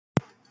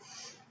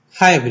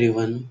Hi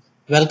everyone,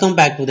 welcome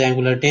back to the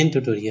Angular 10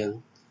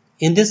 tutorial.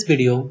 In this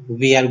video,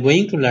 we are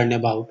going to learn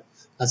about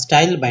a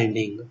style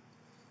binding.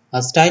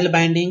 A style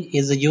binding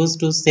is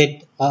used to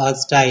set a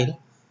style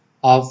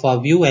of a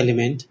view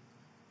element.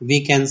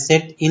 We can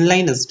set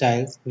inline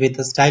styles with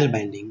a style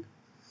binding.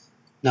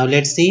 Now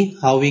let's see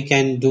how we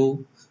can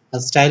do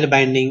a style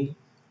binding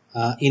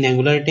in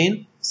Angular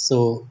 10.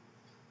 So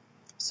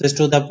switch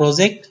to the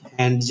project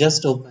and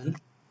just open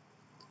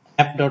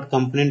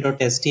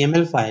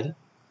app.component.html file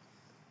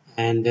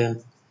and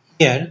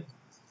here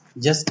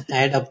just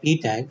add a p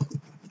tag,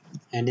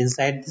 and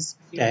inside this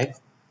p tag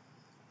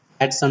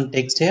add some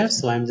text here.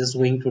 So I'm just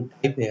going to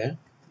type here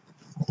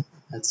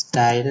a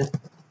style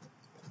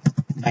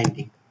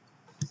binding.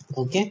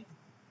 Okay,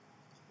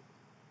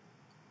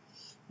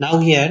 now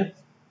here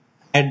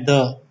add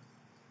the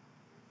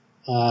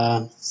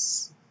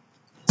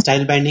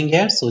style binding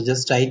here. So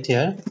just write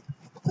here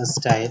a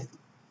style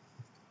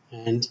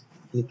and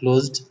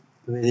enclosed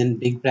within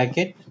big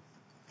bracket,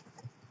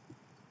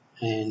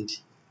 and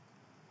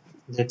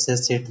let's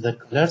just set the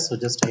color. So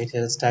just write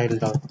here style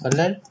dot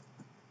color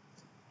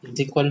is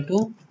equal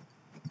to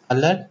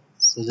color.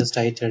 So just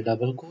write here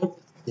double quote,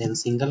 then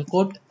single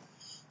quote,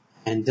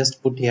 and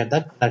just put here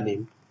the color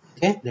name.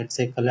 Okay, let's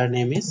say color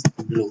name is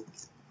blue.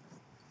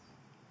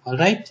 All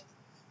right,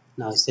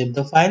 now save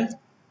the file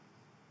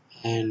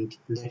and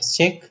let's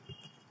check.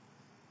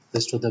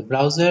 Just to the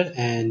browser,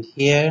 and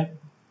here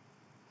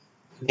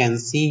you can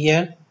see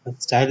here a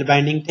style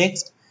binding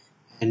text,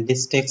 and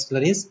this text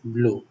color is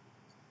blue.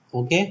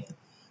 Okay,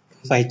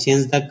 if I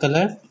change the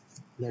color,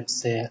 let's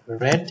say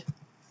red,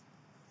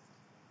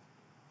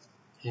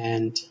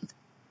 and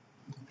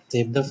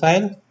save the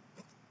file,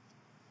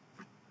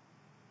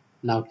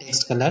 now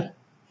text color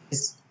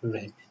is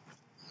red.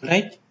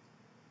 Right,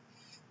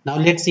 now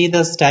let's see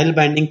the style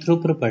binding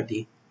through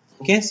property.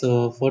 Okay,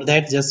 so for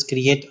that just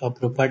create a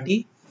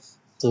property.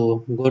 So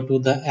go to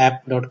the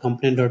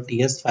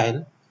app.component.ts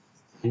file,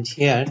 and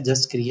here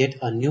just create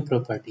a new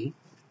property.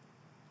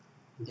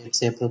 Let's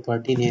say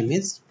property name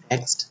is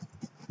text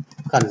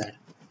color.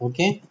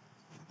 Okay,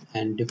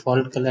 and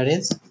default color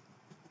is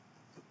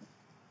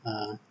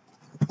uh,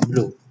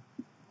 blue.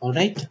 All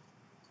right,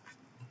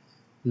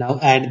 now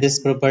add this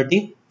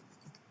property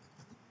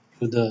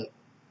to the,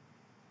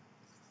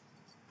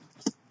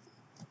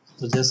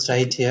 so just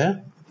write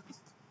here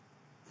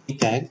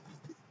tag,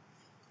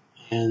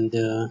 and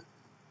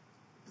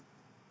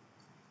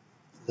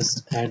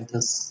just add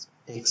this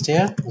text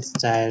here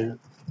style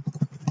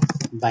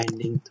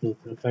binding through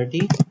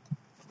property.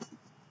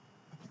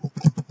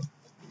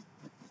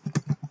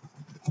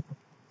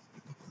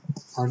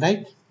 All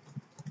right,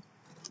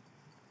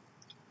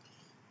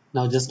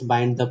 now just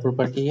bind the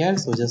property here.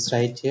 So just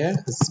write here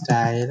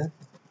style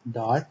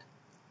dot,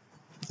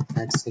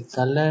 let's say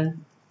color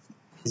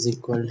is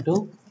equal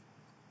to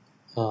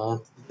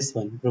this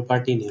one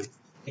property name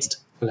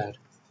text color.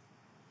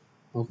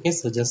 Okay,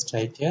 so just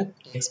write here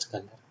text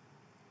color.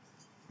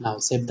 Now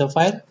save the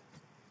file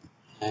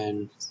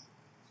and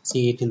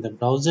see it in the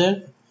browser,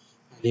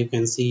 and you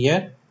can see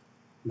here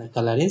the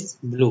color is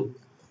blue.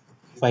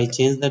 If I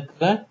change the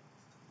color,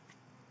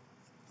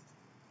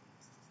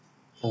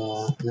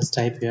 just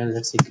type here,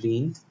 let's say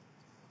green.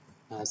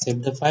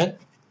 Save the file,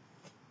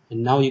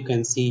 and now you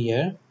can see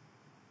here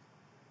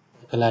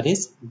the color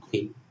is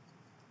green.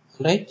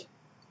 Right,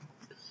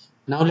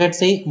 now let's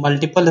say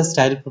multiple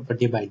style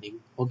property binding.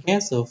 Okay,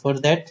 so for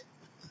that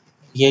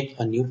create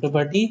a new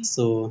property.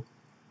 So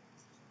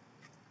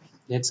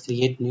let's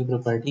create new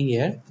property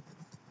here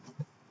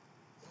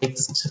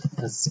text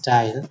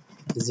style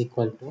is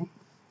equal to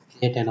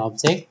create an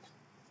object,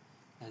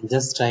 and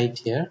just write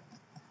here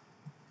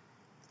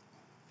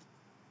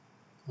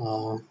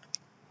uh,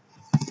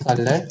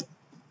 color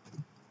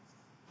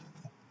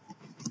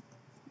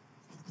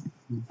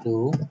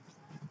blue,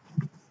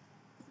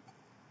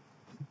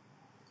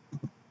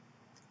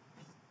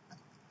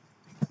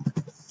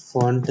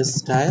 font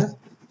style.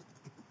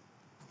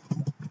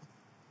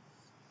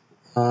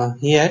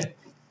 Here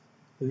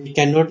we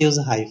cannot use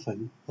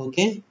hyphen.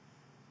 Okay,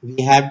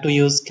 we have to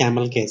use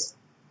camel case.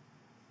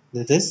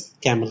 This is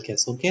camel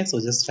case. Okay, so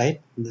just write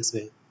this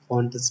way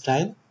font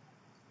style,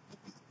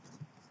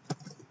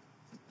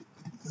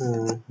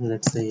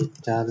 let's say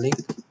italic.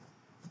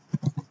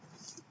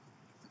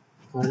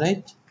 All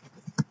right,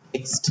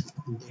 text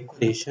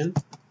decoration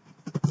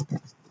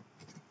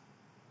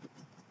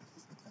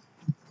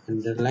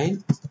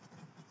underline.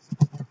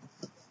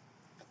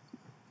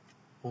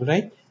 All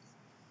right,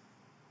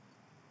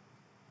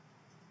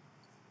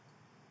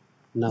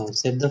 now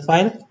save the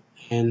file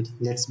and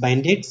let's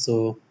bind it.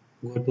 So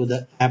go to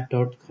the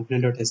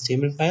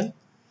app.component.html file,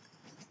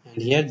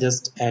 and here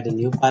just add a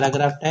new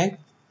paragraph tag,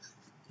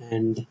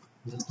 and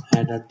just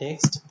add a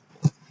text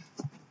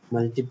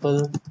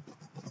multiple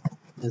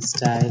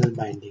style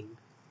binding.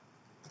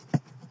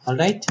 All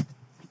right,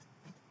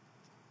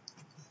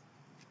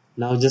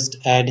 now just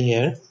add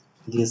here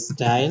this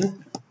style.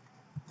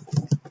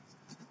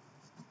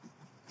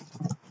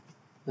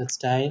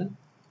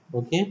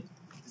 Okay,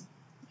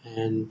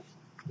 and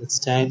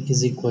style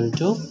is equal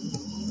to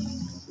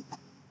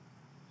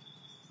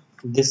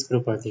this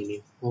property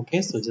name.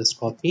 Okay, so just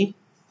copy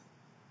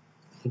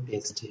and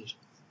paste here.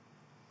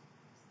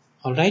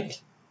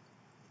 Alright,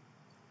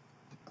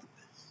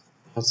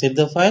 now save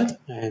the file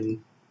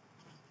and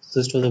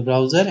switch to the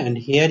browser, and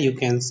here you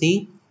can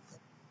see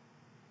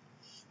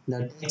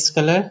the text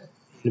color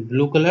in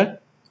blue color,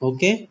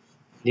 okay,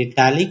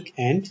 italic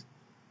and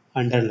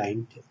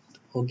underlined.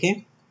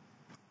 Okay,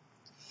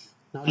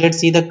 now let's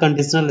see the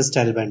conditional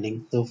style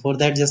binding. So for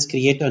that, just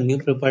create a new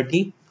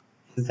property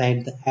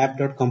inside the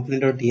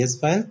app.component.ts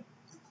file,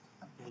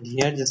 and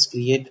here just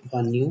create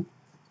a new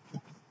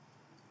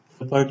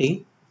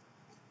property.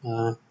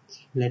 uh,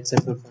 let's say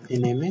property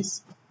name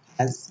is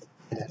as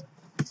error.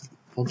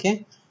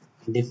 Okay,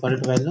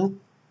 default value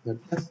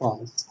would be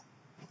false.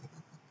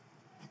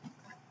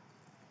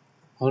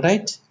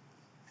 Alright,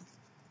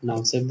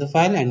 now save the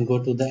file and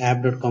go to the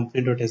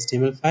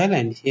app.component.html file,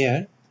 and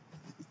here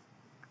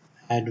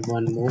add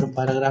one more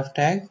paragraph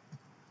tag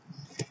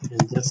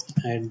and just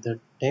add the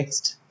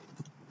text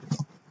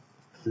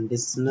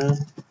conditional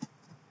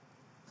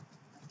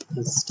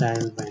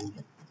style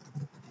binding.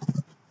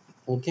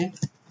 Okay,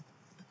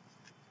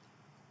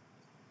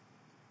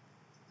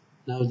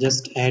 now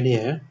just add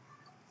here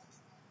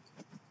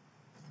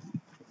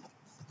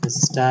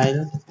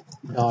style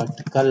dot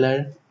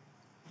color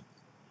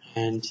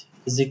and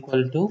is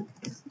equal to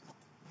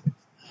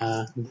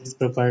this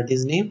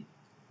property's name,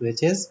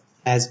 which is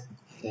as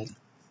error.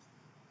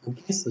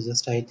 Okay, so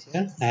just write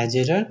here as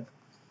error.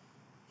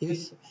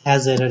 If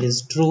has error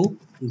is true,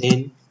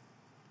 then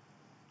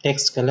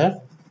text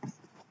color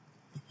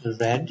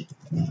red,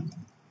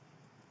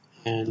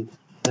 and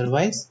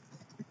otherwise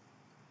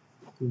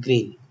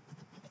green.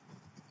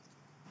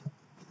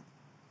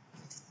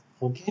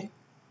 Okay,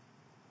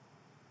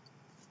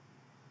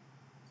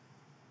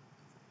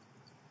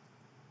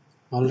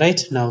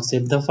 alright, now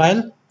save the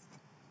file.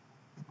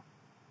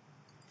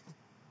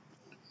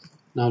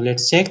 Now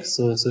let's check.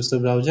 So switch to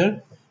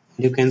browser.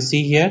 You can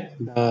see here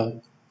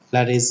the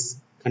color is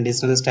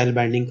conditional style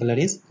binding color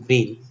is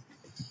green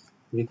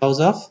because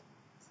of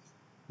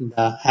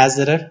the has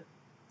error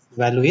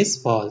value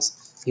is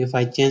false. If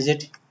I change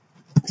it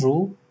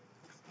true,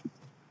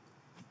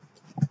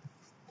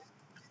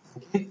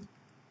 okay,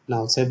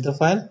 now save the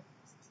file,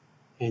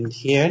 and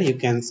here you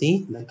can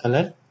see the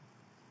color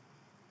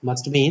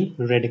must be in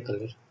red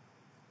color.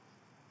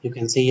 You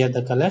can see here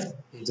the color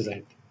is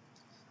red.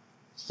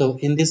 So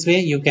in this way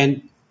you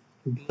can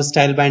do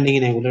style binding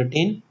in Angular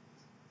 10.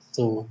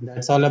 So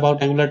that's all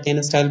about Angular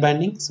 10 style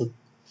binding. So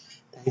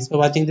thanks for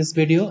watching this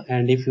video,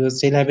 and if you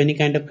still have any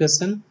kind of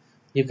question,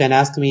 you can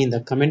ask me in the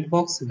comment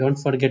box. Don't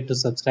forget to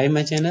subscribe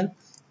my channel.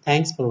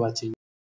 Thanks for watching.